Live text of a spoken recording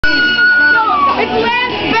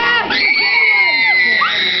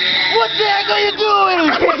are you doing?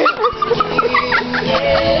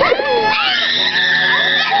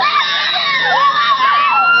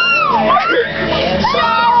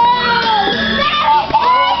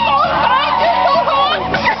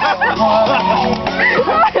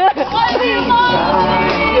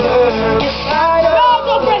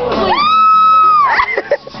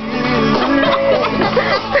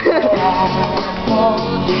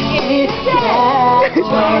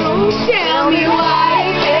 Tell me why.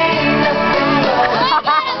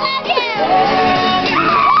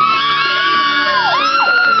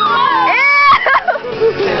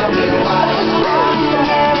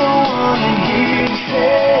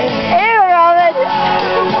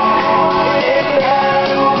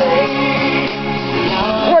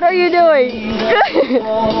 What are you doing?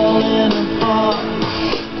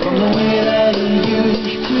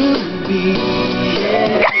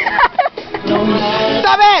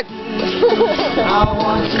 Stop it!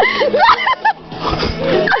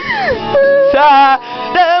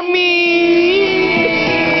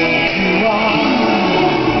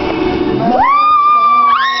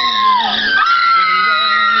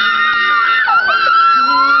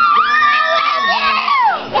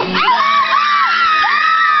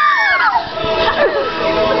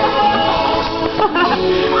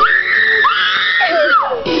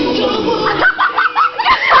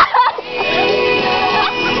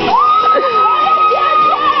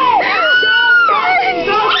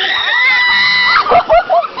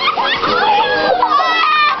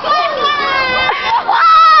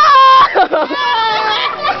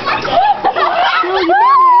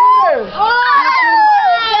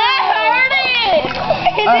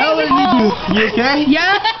 You okay?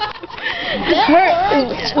 Yeah.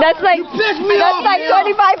 That's like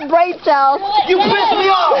 25 brain cells. You pissed me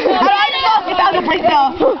off!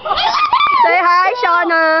 Say hi,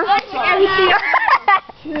 Shauna.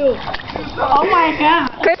 Oh my god.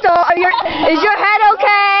 Crystal, is your head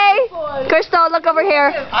okay? Crystal, look over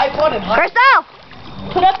here. Crystal!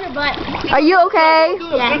 Put up your butt. Are you okay?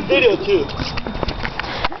 Yeah. Good video too.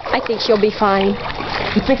 I think she'll be fine.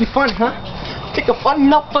 You think it's funny, huh? Think it's funny?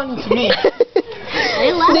 Not funny to me. Did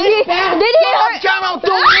he hurt? Did he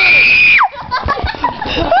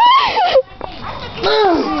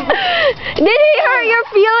hurt your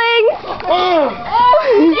feelings?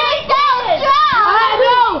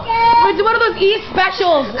 It's one of those E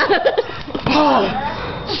specials.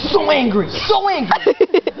 So angry, so angry.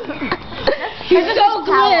 He's so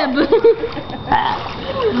glib.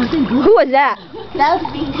 Who was that? That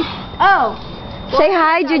was me. Oh. Say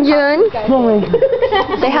hi, Junjun.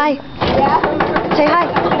 Say hi. Say hi.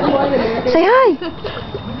 Say hi.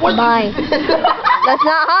 Bye. That's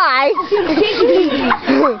not hi.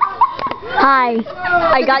 Hi.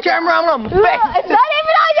 I got camera on my face. It's not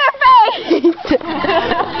even on your face.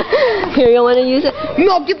 Here, you want to use it?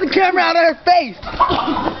 No, get the camera out of her face.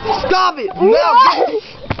 Stop it. No.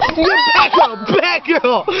 Get back up. Back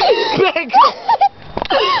up. Back up.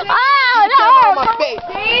 Oh, no. On my face.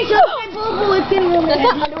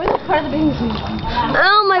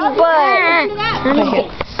 Oh, my butt.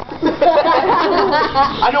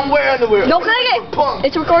 I don't wear underwear. Don't click it.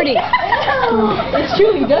 It's recording. It's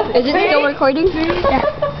true, he does. Is it still recording? Yeah.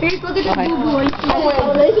 Here's look at the boo-boo.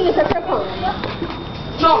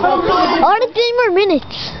 Only 3 more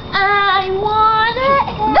minutes. I want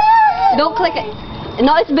it. Don't click it.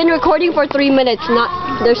 No, it's been recording for 3 minutes.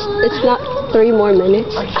 It's not 3 more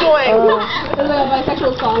minutes. I'm so angry. Is that a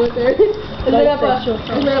bisexual song with her?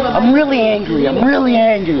 I'm really angry. I'm really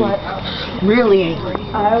angry. Really angry.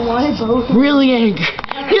 I want it both. Really angry.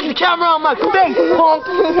 Get the camera on my face, punk.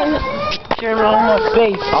 Camera on my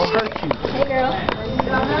face. I'll hurt you. Hey, girl.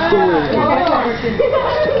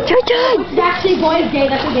 Chun-chun. Actually, boy is gay.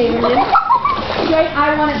 That's a gay version.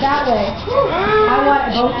 I want it that way. I want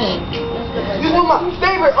it both ways. These were my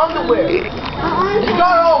favorite underwear. You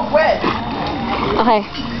got it all wet. Okay.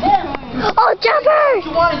 Oh, Jumper!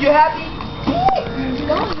 You want it? You happy?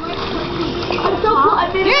 I'm so cool.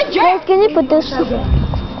 I made it. Guys, can you put this so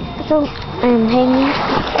I'm hanging?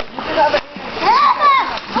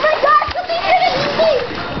 Oh my God! Something hit me!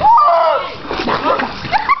 Stop!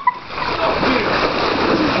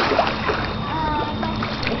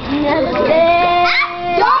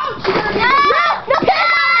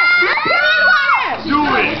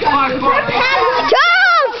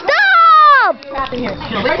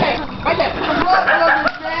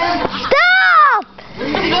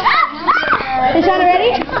 Is Shauna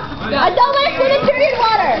ready? I don't want to put it in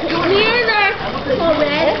water. Me either. So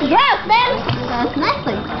red. Yes, man. That's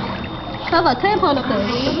nicely. How about 10 pound of this?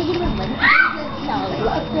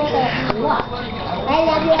 I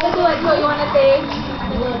love you. So you want to say?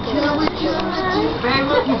 Man,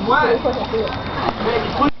 look, he's wet. Man,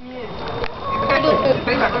 you push me in.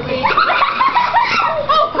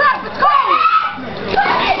 Oh crap, it's cold!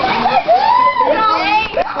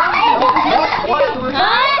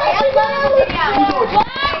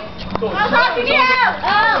 I'm talking to you!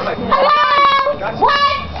 Hello?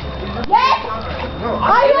 What? Yes?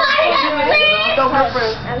 Are you lying to me?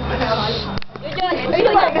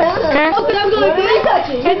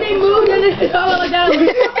 And they moved and it's all like that.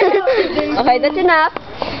 Okay, that's enough.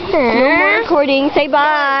 No more recording. Say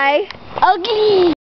bye. Okay.